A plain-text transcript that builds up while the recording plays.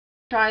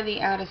Try the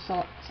add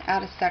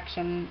a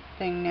section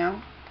thing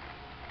now.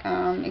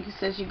 It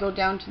says you go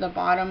down to the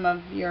bottom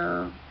of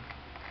your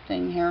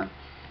thing here.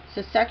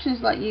 So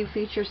sections let you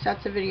feature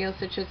sets of videos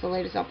such as the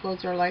latest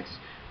uploads or likes,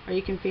 or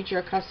you can feature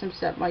a custom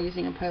set by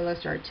using a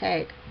playlist or a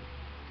tag.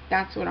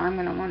 That's what I'm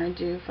going to want to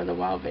do for the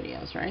WoW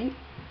videos, right?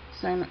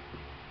 So I'm going to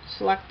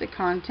select the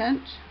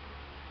content.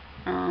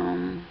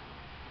 I'm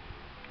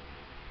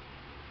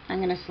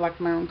going to select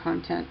my own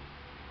content.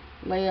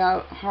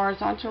 Layout,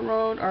 horizontal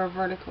road or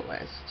vertical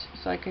list.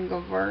 So I can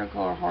go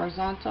vertical or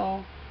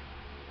horizontal.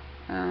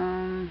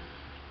 I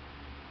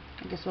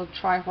guess we'll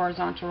try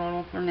horizontal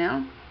road for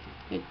now.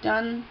 Hit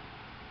done.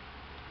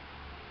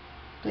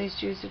 Please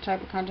choose the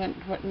type of content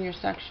to put in your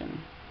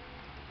section.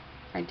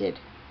 I did.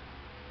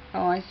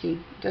 Oh, I see.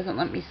 It doesn't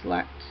let me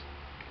select.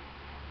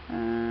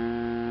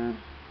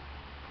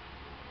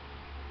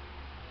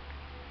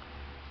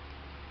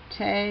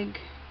 Tag.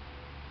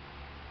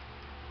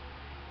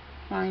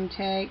 Find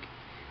tag.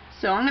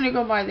 So I'm going to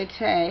go by the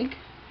tag.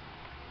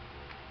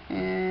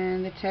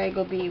 And the tag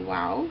will be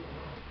WoW.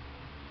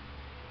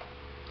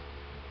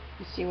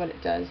 Let's see what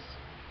it does.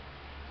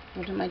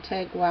 Go to my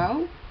tag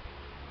WoW.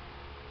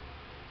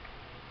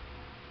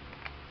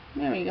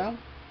 There we go.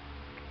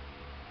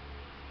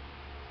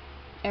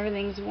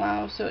 Everything's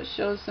WoW, so it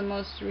shows the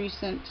most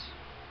recent.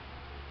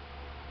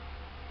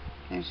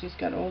 And she's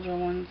got older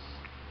ones.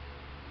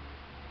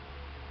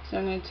 So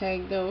I'm going to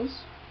tag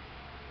those.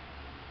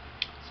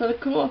 So the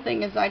cool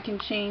thing is I can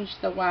change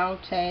the WoW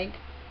tag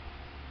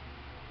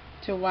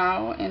to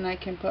WoW, and I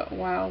can put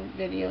WoW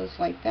videos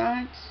like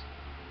that.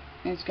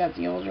 And it's got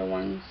the older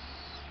ones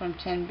from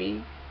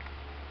 10B.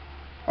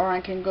 Or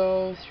I can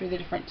go through the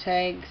different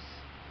tags.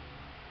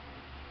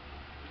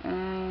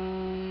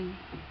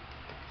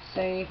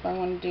 Say if I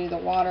want to do the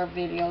water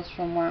videos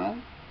from WoW,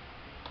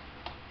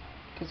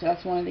 because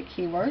that's one of the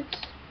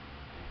keywords.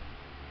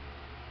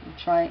 I'll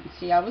try it and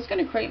see. I was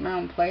going to create my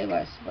own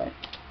playlist, but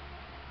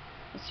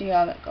we'll see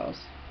how that goes.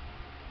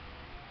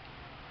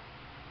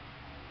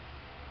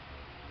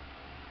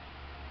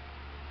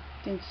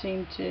 Didn't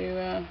seem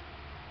to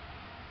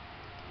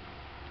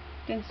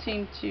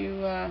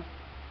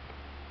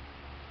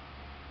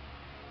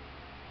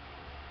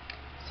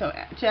So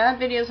to add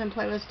videos and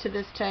playlists to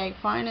this tag,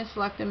 find and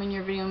select them in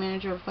your video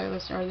manager or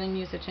playlist, or then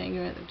use the tag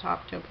at the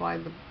top to apply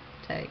the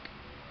tag.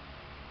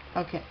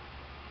 Okay,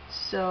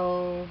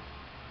 so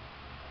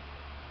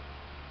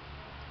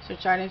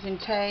search items in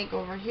tag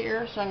over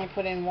here. So I'm going to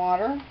put in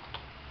water.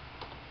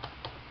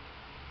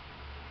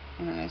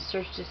 And I'm going to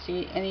search to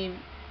see any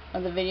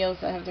of the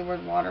videos that have the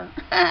word water.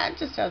 It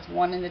just has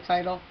one in the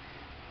title.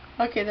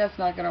 Okay, that's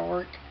not going to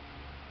work.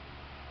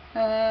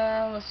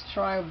 Let's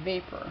try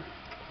vapor.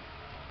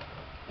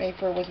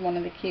 Vapor was one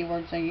of the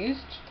keywords I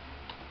used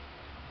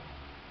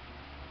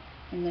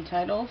in the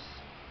titles.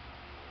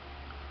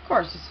 Of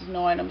course, this is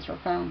no items were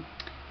found.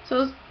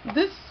 So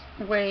this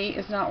way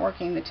is not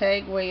working. The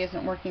tag way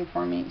isn't working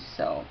for me.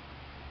 So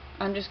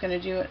I'm just going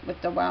to do it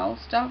with the WoW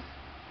stuff.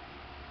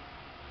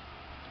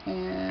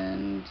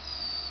 And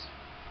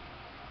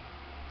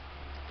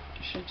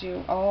I should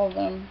do all of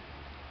them.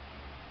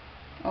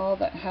 All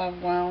that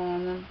have WoW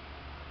on them.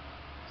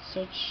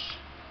 Search.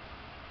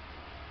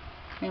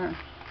 Here.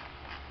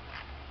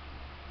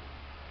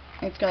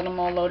 It's got them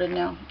all loaded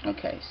now.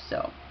 Okay,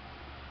 so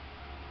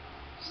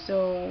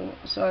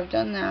I've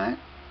done that.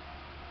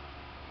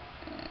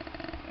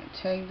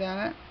 Tag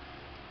that.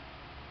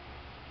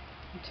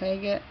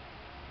 Tag it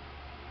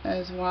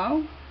as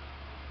WoW.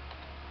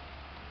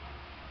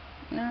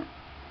 No.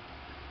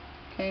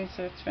 Okay,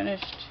 so it's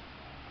finished.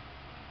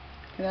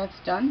 Okay, that's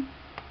done.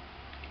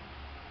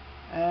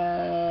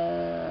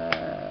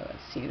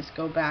 Let's see. Let's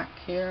go back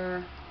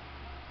here.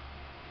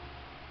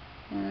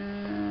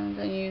 And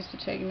then use the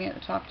tag me at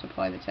the top to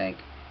apply the tag.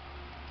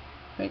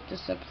 Create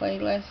just a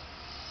playlist.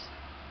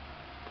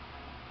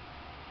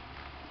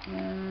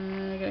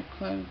 And I gotta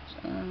close.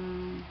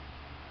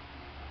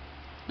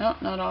 No,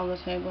 not all the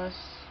tag lists.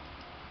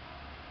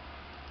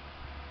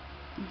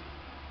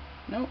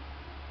 Nope.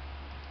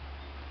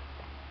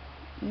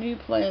 New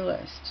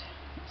playlist.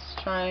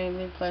 Let's try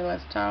new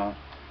playlist tile.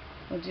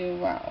 We'll do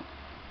WoW.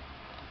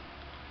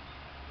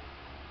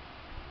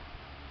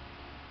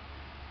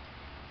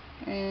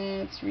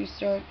 And it's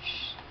research.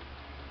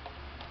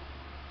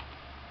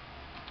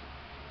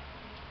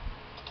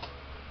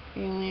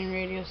 Alien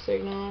radio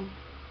signal.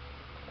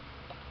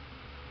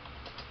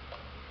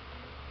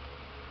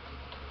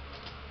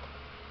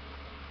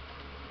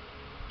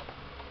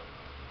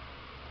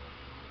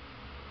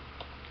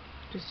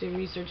 Just do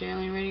research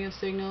alien radio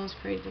signals.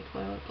 Create the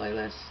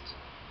playlist.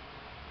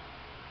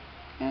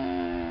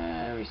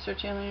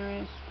 Research alien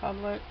radio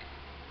public.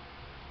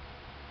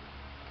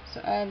 So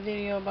add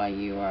video by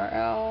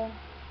URL.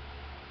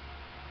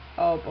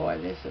 Oh boy,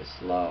 this is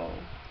slow.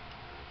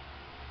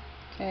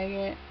 Tag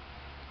it.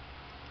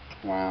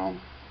 Wow.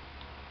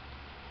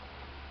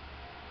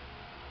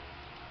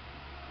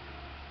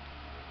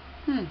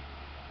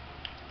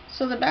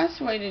 So the best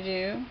way to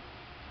do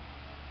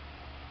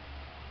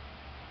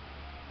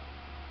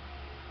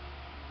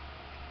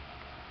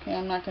Okay,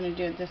 I'm not going to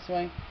do it this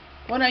way.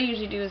 What I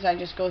usually do is I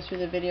just go through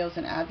the videos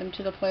and add them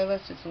to the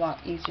playlist. It's a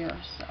lot easier,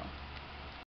 so.